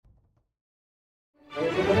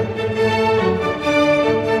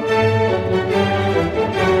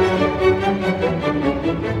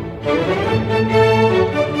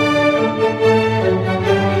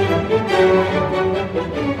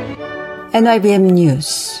Nybm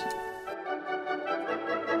뉴스.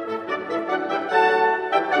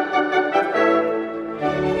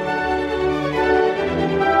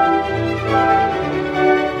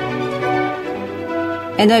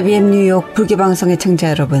 Nybm 뉴욕 불교방송의 청자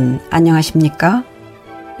여러분, 안녕하십니까?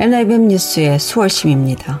 Nybm 뉴스의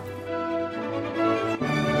수월심입니다.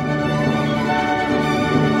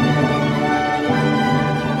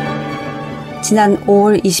 지난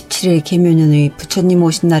 5월 27일 계묘년의 부처님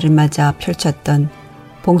오신 날을 맞아 펼쳤던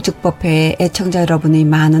봉축법회에 애청자 여러분의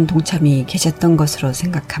많은 동참이 계셨던 것으로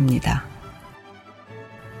생각합니다.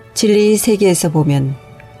 진리의 세계에서 보면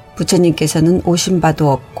부처님께서는 오신 바도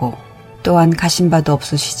없고 또한 가신 바도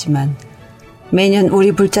없으시지만 매년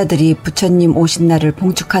우리 불자들이 부처님 오신 날을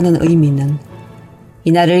봉축하는 의미는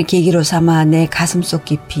이날을 계기로 삼아 내 가슴속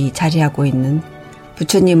깊이 자리하고 있는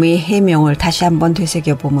부처님의 해명을 다시 한번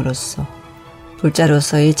되새겨봄으로써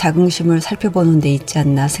불자로서의 자긍심을 살펴보는 데 있지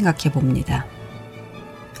않나 생각해 봅니다.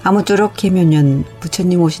 아무쪼록 계묘년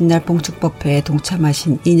부처님 오신 날 봉축법회에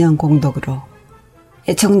동참하신 인연 공덕으로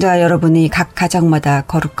애청자 여러분이 각 가정마다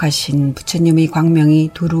거룩하신 부처님의 광명이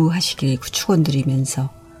도루하시길 축원드리면서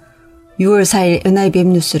 6월 4일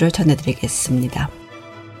Nybm 뉴스를 전해드리겠습니다.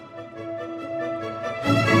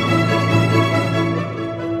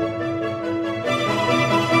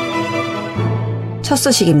 첫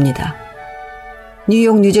소식입니다.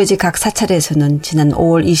 뉴욕, 뉴저지 각 사찰에서는 지난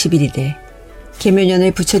 5월 21일에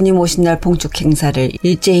계묘년의 부처님 오신 날 봉축 행사를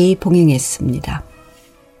일제히 봉행했습니다.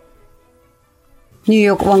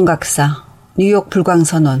 뉴욕 원각사, 뉴욕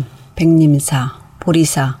불광선원, 백림사,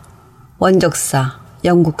 보리사, 원적사,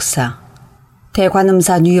 영국사,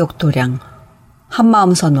 대관음사 뉴욕 도량,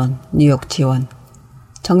 한마음선원 뉴욕 지원,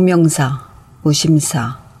 정명사,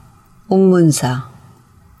 무심사, 웅문사,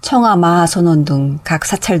 청아마하선원 등 각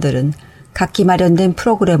사찰들은 각기 마련된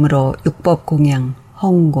프로그램으로 육법공양,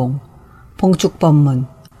 헌공, 봉축법문,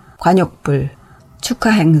 관욕불,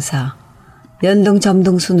 축하행사, 연등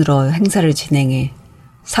점등 순으로 행사를 진행해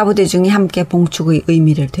사부대중이 함께 봉축의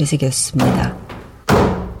의미를 되새겼습니다.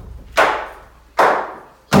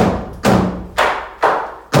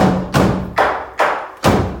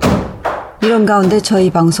 이런 가운데 저희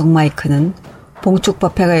방송 마이크는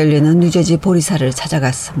봉축법회가 열리는 뉴저지 보리사를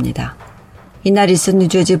찾아갔습니다. 이날 있은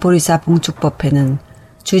뉴저지 보리사 봉축법회는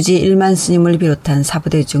주지 1만 스님을 비롯한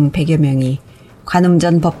사부대중 100여 명이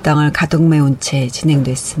관음전 법당을 가득 메운 채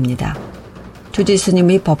진행됐습니다. 주지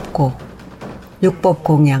스님이 법고,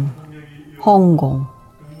 육법공양, 헌공,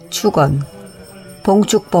 축원,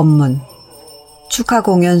 봉축법문,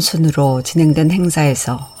 축하공연 순으로 진행된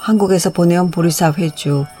행사에서 한국에서 보내온 보리사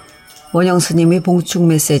회주 원영 스님의 봉축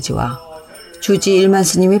메시지와 주지 1만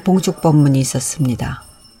스님의 봉축법문이 있었습니다.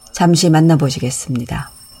 잠시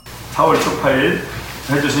만나보시겠습니다. 4월 18일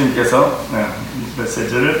회주스님께서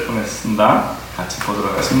메시지를 보냈습니다. 같이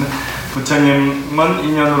보도록 하겠습니다. 부처님은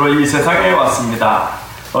인연으로 이 세상에 왔습니다.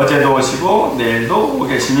 어제도 오시고 내일도 오고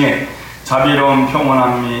계시니 자비로운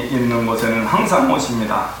평온함이 있는 곳에는 항상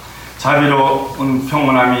오십니다. 자비로운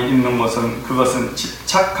평온함이 있는 곳은 그것은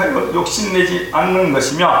집착하여 욕심내지 않는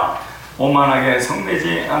것이며 오만하게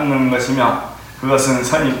성내지 않는 것이며 그것은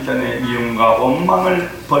선입견의 미움과 원망을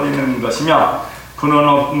버리는 것이며 근원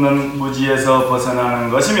없는 무지에서 벗어나는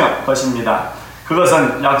것입니다.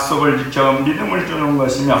 그것은 약속을 지켜 믿음을 주는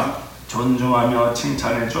것이며 존중하며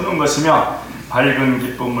칭찬해 주는 것이며 밝은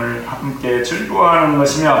기쁨을 함께 즐거워하는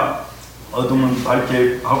것이며 어둠은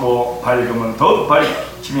밝게 하고 밝음은 더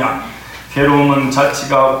밝히며 괴로움은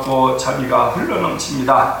자치가 없고 자비가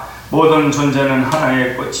흘러넘칩니다. 모든 존재는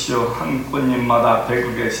하나의 꽃이요 한 꽃잎마다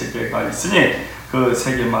 100억의 세계가 있으니 그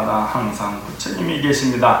세계마다 항상 부처님이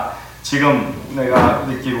계십니다. 지금 내가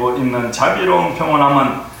느끼고 있는 자비로운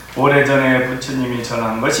평온함은 오래전에 부처님이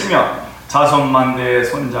전한 것이며 자손만대의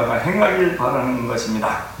손자가 행하길 바라는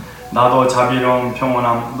것입니다. 나도 자비로운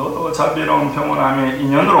평온함, 너도 자비로운 평온함의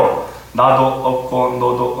인연으로 나도 없고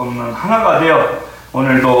너도 없는 하나가 되어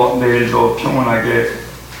오늘도 내일도 평온하게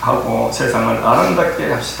하고 세상을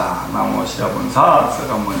아름답게 합시다. 나무 시아본사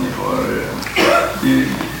서가모니볼. 이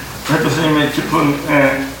회주스님의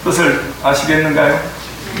깊은 뜻을 아시겠는가요?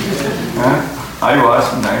 아이고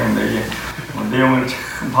아십니다. 이게 내용을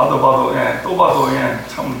참 봐도 또 봐도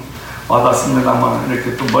참 와닿습니다만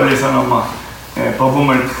이렇게 또 멀리서는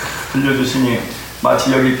법음을 들려주시니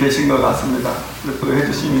마치 여기 계신 것 같습니다. 또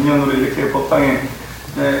해주신 인연으로 이렇게 법당에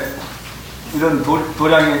이런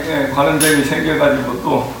도량에 관음전이 생겨가지고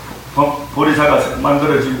또 보리사가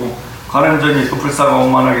만들어지고 관음전이 또 불사가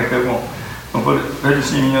오만하게 되고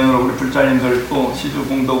해주신 인연으로 우리 불자님들 또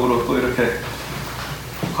시주공덕으로 또 이렇게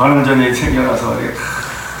관음전이 생겨나서 이렇게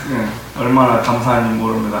얼마나 감사한지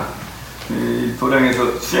모릅니다. 이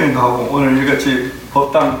도량에서 수행도 하고 오늘 이같이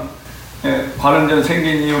법당 관음전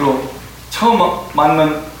생긴 이후로 처음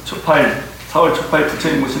맞는 초파일 4월 초파일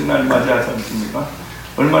부처님 오신 날 맞이하지 않습니까?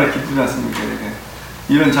 얼마나 기쁘지 않습니까? 이렇게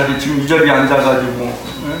이런 자리 지금 이 자리에 앉아가지고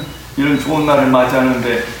이런 좋은 날을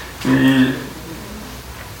맞이하는데 이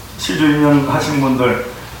시주 인연 하신 분들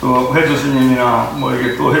또 회주스님이나 뭐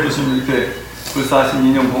이게 또 회주스님 이렇게 불사하신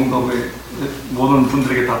인연 공덕의 모든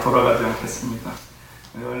분들에게 다 돌아가지 않겠습니까?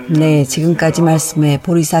 네, 지금까지 말씀의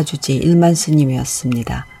보리사주지 일만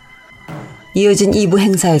스님이었습니다. 이어진 2부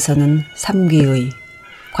행사에서는 삼귀의,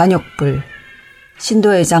 관역불,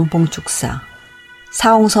 신도회장 봉축사,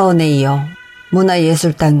 사홍서원에 이어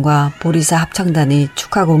문화예술단과 보리사 합창단의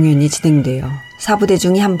축하 공연이 진행되어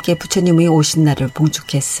사부대중이 함께 부처님의 오신 날을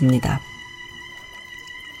봉축했습니다.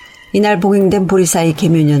 이날 봉행된 보리사의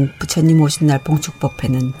계묘년 부처님 오신 날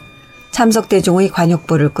봉축법회는 참석대중의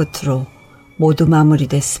관역불을 끝으로 모두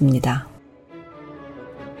마무리됐습니다.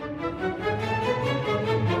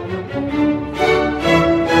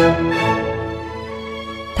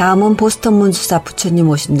 다음은 보스턴 문수사 부처님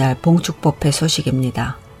오신 날 봉축법회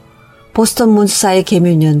소식입니다. 보스턴 문수사의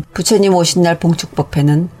계묘년 부처님 오신 날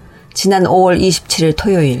봉축법회는 지난 5월 27일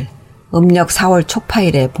토요일 음력 4월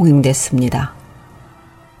초파일에 봉행됐습니다.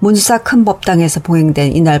 문수사 큰 법당에서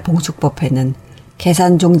봉행된 이날 봉축법회는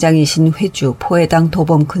계산종장이신 회주 포해당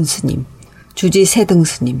도범 큰스님, 주지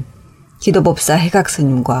세등스님, 기도법사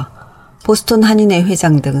해각스님과 보스턴 한인회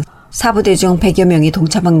회장 등 사부대중 100여 명이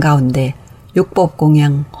동참한 가운데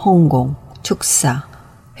육법공양, 홍공, 축사,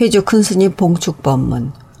 회주 큰스님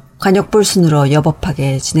봉축법문, 관역불 순으로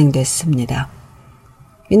여법하게 진행됐습니다.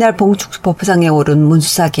 이날 봉축법상에 오른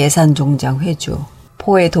문수사 계산종장 회주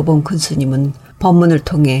포해 도범 큰스님은 법문을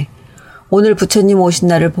통해 오늘 부처님 오신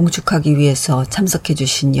날을 봉축하기 위해서 참석해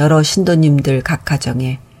주신 여러 신도님들 각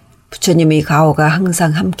가정에 부처님의 가호가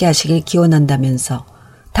항상 함께 하시길 기원한다면서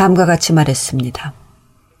다음과 같이 말했습니다.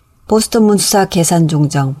 보스턴 문수사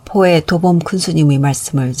계산종장 포해 도범 큰스님의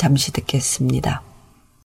말씀을 잠시 듣겠습니다.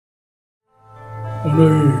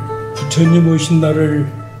 오늘 부처님 오신 날을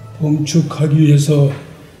봉축하기 위해서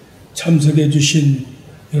참석해 주신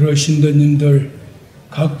여러 신도님들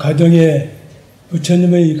각 가정에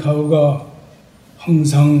부처님의 가호가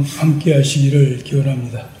항상 함께 하시기를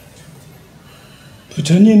기원합니다.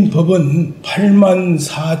 부처님 법은 8만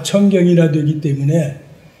 4천 경이나 되기 때문에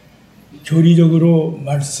교리적으로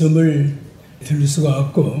말씀을 드릴 수가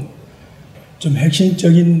없고 좀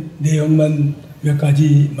핵심적인 내용만 몇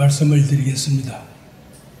가지 말씀을 드리겠습니다.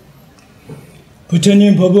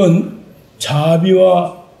 부처님 법은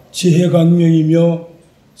자비와 지혜 광명이며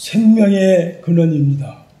생명의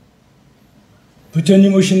근원입니다.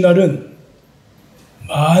 부처님 오신 날은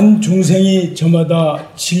만 중생이 저마다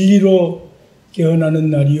진리로 깨어나는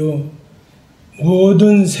날이요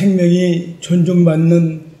모든 생명이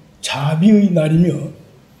존중받는 자비의 날이며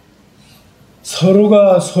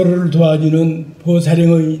서로가 서로를 도와주는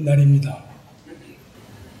보살행의 날입니다.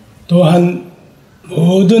 또한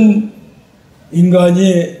모든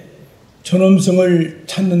인간이 존엄성을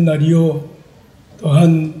찾는 날이요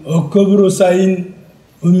또한 억겁으로 쌓인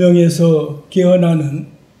음영에서 깨어나는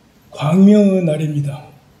광명의 날입니다.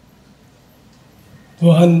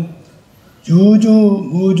 또한 유주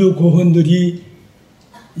무주 고혼들이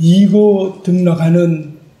이고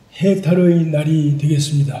등락하는 해탈의 날이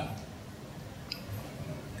되겠습니다.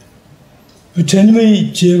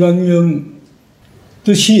 부처님의 지혜광명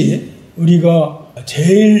뜻이 우리가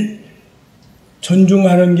제일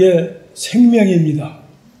존중하는 게 생명입니다.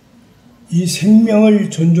 이 생명을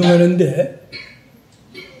존중하는데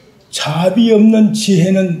자비 없는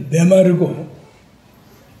지혜는 메마르고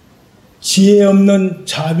지혜 없는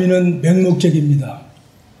자비는 맹목적입니다.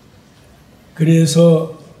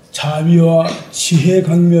 그래서 자비와 지혜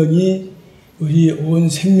강명이 우리 온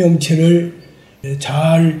생명체를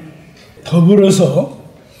잘 더불어서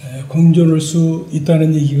공존할 수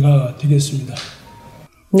있다는 얘기가 되겠습니다.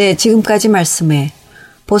 네, 지금까지 말씀에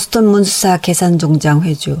보스턴 문수사 계산종장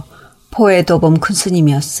회주 포해 도범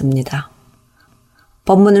큰스님이었습니다.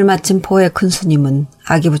 법문을 마친 포해 큰스님은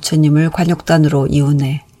아기 부처님을 관역단으로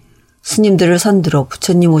이운해 스님들을 선두로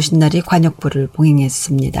부처님 오신 날이 관역불을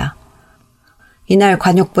봉행했습니다. 이날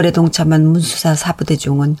관역불에 동참한 문수사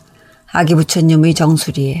사부대중은 아기 부처님의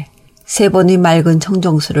정수리에 3번의 맑은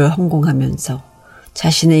청정수를 헌공하면서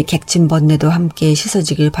자신의 객진 번뇌도 함께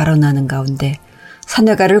씻어지길 발언하는 가운데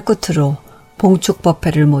산회가를 끝으로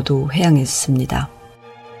봉축법회를 모두 회양했습니다.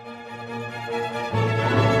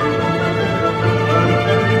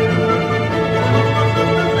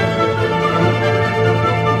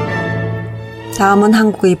 다음은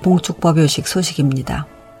한국의 봉축법요식 소식입니다.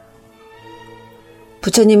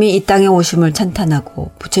 부처님이 이 땅에 오심을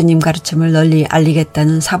찬탄하고 부처님 가르침을 널리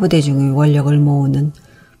알리겠다는 사부대중의 원력을 모으는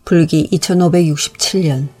불기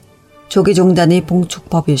 2567년 조계종단의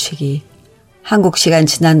봉축법요식이 한국 시간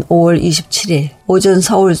지난 5월 27일 오전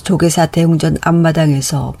서울 조계사 대웅전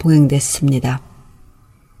앞마당에서 봉행됐습니다.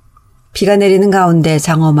 비가 내리는 가운데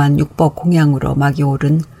장엄한 육법 공양으로 막이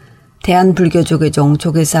오른 대한불교조계종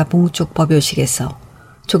조계사 봉축법요식에서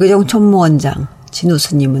조계종 총무원장 진우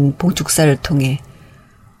스님은 봉축사를 통해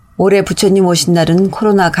올해 부처님 오신 날은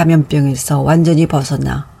코로나 감염병에서 완전히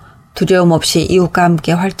벗어나 두려움 없이 이웃과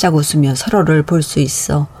함께 활짝 웃으며 서로를 볼 수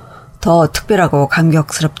있어 더 특별하고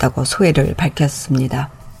감격스럽다고 소회를 밝혔습니다.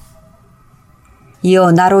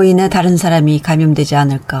 이어 나로 인해 다른 사람이 감염되지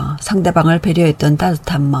않을까 상대방을 배려했던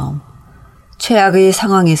따뜻한 마음, 최악의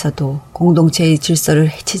상황에서도 공동체의 질서를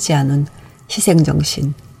해치지 않은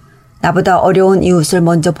희생정신, 나보다 어려운 이웃을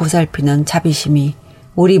먼저 보살피는 자비심이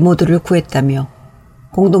우리 모두를 구했다며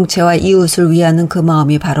공동체와 이웃을 위하는 그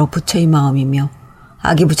마음이 바로 부처의 마음이며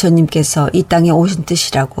아기 부처님께서 이 땅에 오신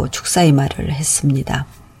뜻이라고 축사의 말을 했습니다.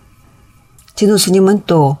 진우 스님은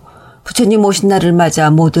또 부처님 오신 날을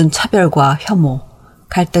맞아 모든 차별과 혐오,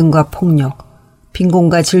 갈등과 폭력,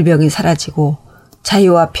 빈곤과 질병이 사라지고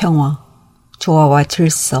자유와 평화, 조화와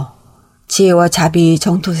질서, 지혜와 자비의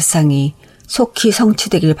정토 세상이 속히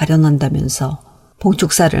성취되길 바련한다면서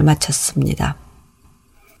봉축사를 마쳤습니다.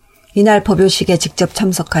 이날 법요식에 직접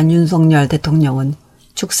참석한 윤석열 대통령은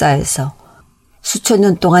축사에서 수천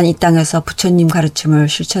년 동안 이 땅에서 부처님 가르침을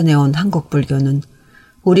실천해온 한국 불교는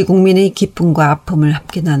우리 국민의 기쁨과 아픔을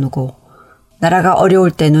함께 나누고 나라가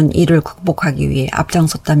어려울 때는 이를 극복하기 위해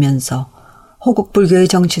앞장섰다면서 호국 불교의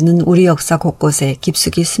정치는 우리 역사 곳곳에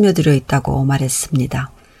깊숙이 스며들어 있다고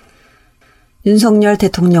말했습니다. 윤석열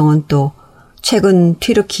대통령은 또 최근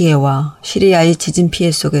튀르키예와 시리아의 지진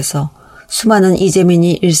피해 속에서 수많은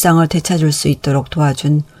이재민이 일상을 되찾을 수 있도록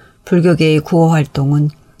도와준 불교계의 구호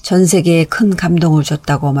활동은 전 세계에 큰 감동을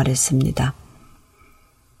줬다고 말했습니다.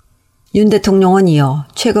 윤 대통령은 이어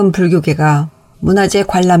최근 불교계가 문화재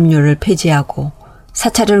관람료를 폐지하고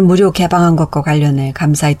사찰을 무료 개방한 것과 관련해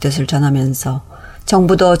감사의 뜻을 전하면서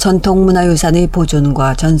정부도 전통문화유산의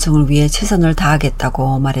보존과 전승을 위해 최선을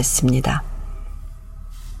다하겠다고 말했습니다.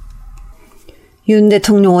 윤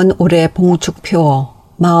대통령은 올해 봉축표어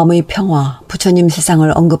마음의 평화, 부처님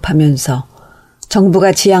세상을 언급하면서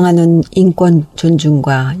정부가 지향하는 인권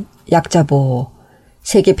존중과 약자 보호,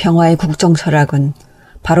 세계 평화의 국정 철학은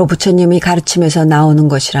바로 부처님이 가르침에서 나오는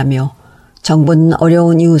것이라며 정부는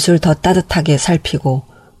어려운 이웃을 더 따뜻하게 살피고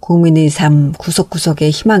국민의 삶 구석구석에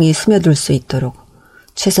희망이 스며들 수 있도록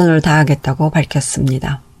최선을 다하겠다고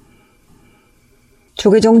밝혔습니다.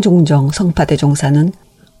 조계종 종정 성파대종사는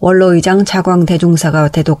원로의장 자광대종사가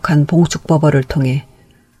대독한 봉축법어를 통해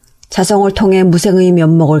자성을 통해 무생의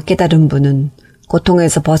면목을 깨달은 분은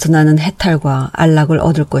고통에서 벗어나는 해탈과 안락을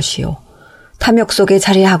얻을 것이요. 탐욕 속에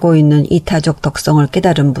자리하고 있는 이타적 덕성을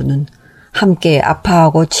깨달은 분은 함께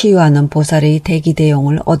아파하고 치유하는 보살의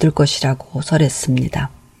대기대용을 얻을 것이라고 설했습니다.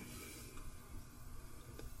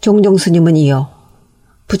 종종스님은 이어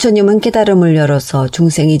부처님은 깨달음을 열어서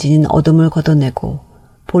중생이 지닌 어둠을 걷어내고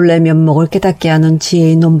본래 면목을 깨닫게 하는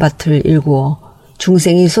지혜의 논밭을 일구어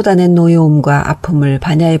중생이 쏟아낸 노여움과 아픔을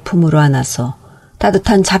반야의 품으로 안아서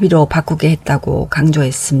따뜻한 자비로 바꾸게 했다고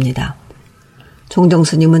강조했습니다.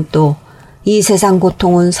 종종스님은 또 이 세상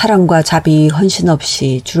고통은 사랑과 자비 헌신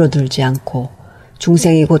없이 줄어들지 않고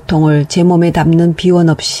중생의 고통을 제 몸에 담는 비원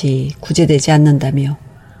없이 구제되지 않는다며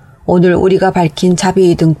오늘 우리가 밝힌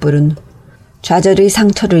자비의 등불은 좌절의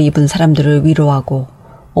상처를 입은 사람들을 위로하고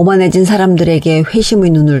오만해진 사람들에게 회심의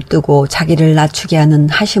눈을 뜨고 자기를 낮추게 하는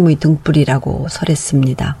하심의 등불이라고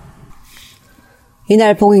설했습니다.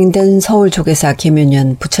 이날 봉행된 서울조계사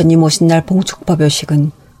계면연 부처님 오신 날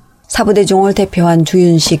봉축법요식은 사부대종을 대표한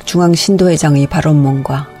주윤식 중앙신도회장의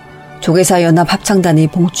발언문과 조계사연합 합창단의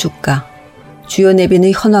봉축가, 주요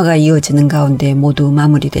내빈의 헌화가 이어지는 가운데 모두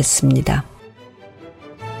마무리됐습니다.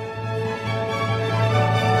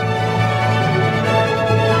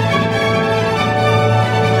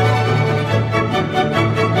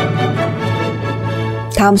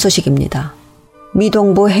 다음 소식입니다.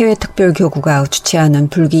 미동부 해외특별교구가 주최하는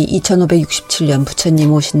불기 2567년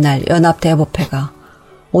부처님 오신 날 연합대법회가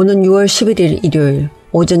오는 6월 11일 일요일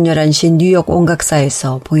오전 11시 뉴욕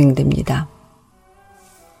원각사에서 봉행됩니다.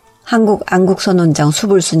 한국 안국선원장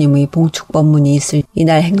수불스님의 봉축법문이 있을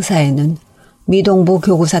이날 행사에는 미동부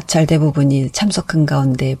교구 사찰 대부분이 참석한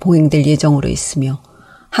가운데 봉행될 예정으로 있으며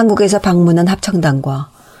한국에서 방문한 합창단과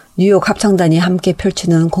뉴욕 합창단이 함께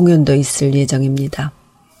펼치는 공연도 있을 예정입니다.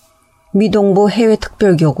 미동부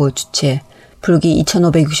해외특별교구 주최 불기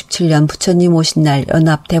 2567년 부처님 오신 날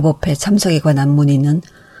연합 대법회 참석에 관한 문의는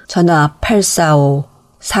전화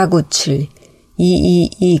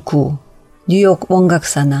 845-497-2229 뉴욕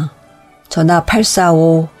원각사나 전화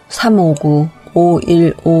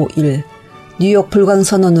 845-359-5151 뉴욕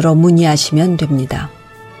불광선언으로 문의하시면 됩니다.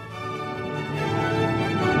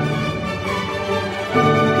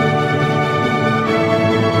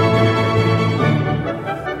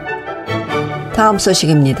 다음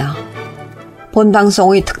소식입니다. 본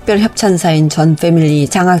방송의 특별 협찬사인 전 패밀리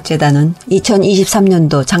장학재단은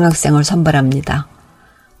 2023년도 장학생을 선발합니다.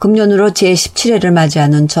 금년으로 제17회를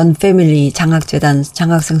맞이하는 전 패밀리 장학재단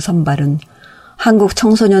장학생 선발은 한국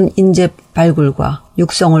청소년 인재 발굴과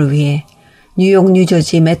육성을 위해 뉴욕,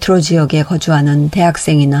 뉴저지 메트로 지역에 거주하는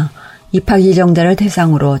대학생이나 입학 예정자를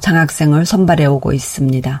대상으로 장학생을 선발해 오고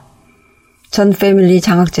있습니다. 전 패밀리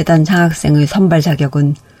장학재단 장학생의 선발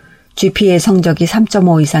자격은 GPA 성적이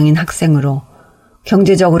 3.5 이상인 학생으로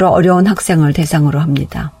경제적으로 어려운 학생을 대상으로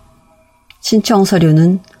합니다. 신청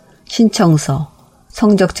서류는 신청서,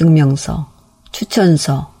 성적증명서,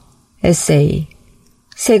 추천서, 에세이,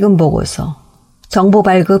 세금 보고서, 정보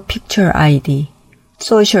발급 픽처 아이디,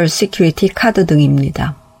 소셜 시큐리티 카드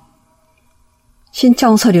등입니다.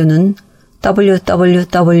 신청 서류는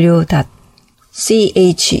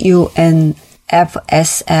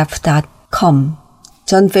www.chunfsf.com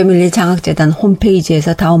전 패밀리 장학재단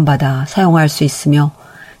홈페이지에서 다운받아 사용할 수 있으며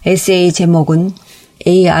에세이 제목은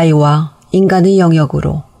AI와 인간의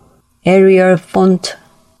영역으로 Arial Font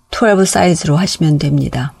 12 사이즈로 하시면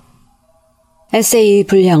됩니다. 에세이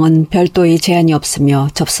분량은 별도의 제한이 없으며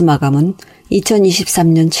접수 마감은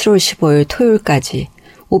 2023년 7월 15일 토요일까지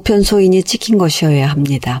우편 소인이 찍힌 것이어야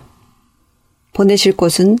합니다. 보내실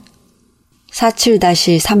곳은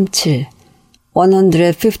 47-37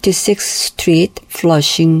 156th Street,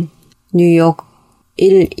 Flushing, 뉴욕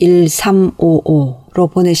 11355로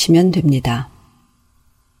보내시면 됩니다.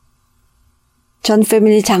 전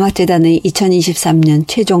패밀리 장학재단의 2023년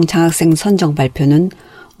최종 장학생 선정 발표는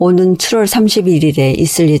오는 7월 31일에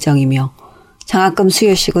있을 예정이며 장학금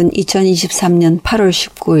수여식은 2023년 8월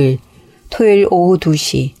 19일 토요일 오후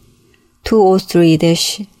 2시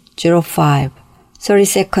 203-05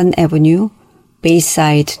 32nd Avenue,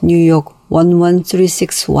 Bayside, 뉴욕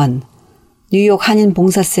 11361 뉴욕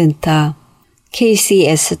한인봉사센터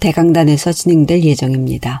KCS 대강단에서 진행될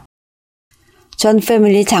예정입니다. 전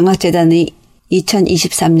패밀리 장학재단의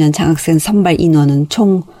 2023년 장학생 선발 인원은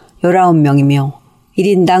총 19명이며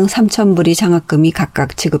 1인당 3,000불이 장학금이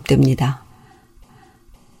각각 지급됩니다.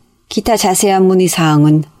 기타 자세한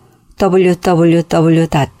문의사항은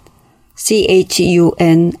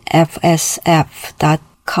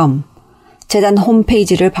www.chunfsf.com 재단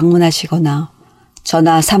홈페이지를 방문하시거나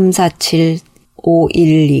전화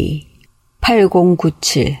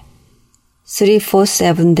 347-512-8097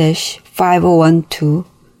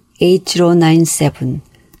 347-512-8097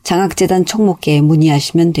 장학재단 총무께에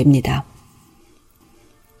문의하시면 됩니다.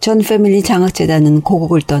 전 패밀리 장학재단은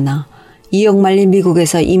고국을 떠나 2억 말리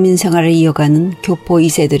미국에서 이민 생활을 이어가는 교포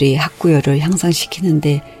 2세들의 학구열을 향상시키는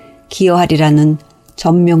데 기여하리라는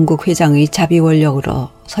전명국 회장의 자비 원력으로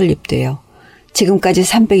설립되어 지금까지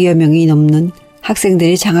 300여 명이 넘는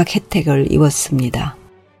학생들이 장학 혜택을 입었습니다.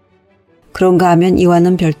 그런가 하면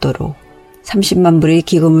이와는 별도로 30만 불의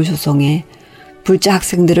기금을 조성해 불자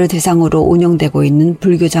학생들을 대상으로 운영되고 있는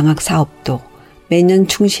불교 장학 사업도 매년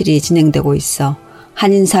충실히 진행되고 있어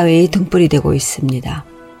한인사회의 등불이 되고 있습니다.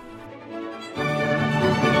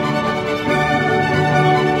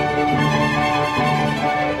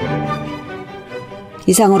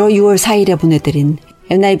 이상으로 6월 4일에 보내드린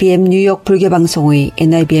Nybm 뉴욕 불교방송의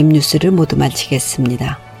Nybm 뉴스를 모두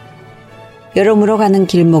마치겠습니다. 여름으로 가는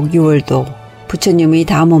길목 6월도 부처님의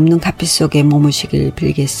다음 없는 가피 속에 머무시길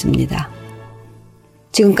빌겠습니다.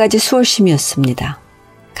 지금까지 수월심이었습니다.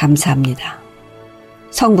 감사합니다.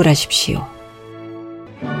 성불하십시오.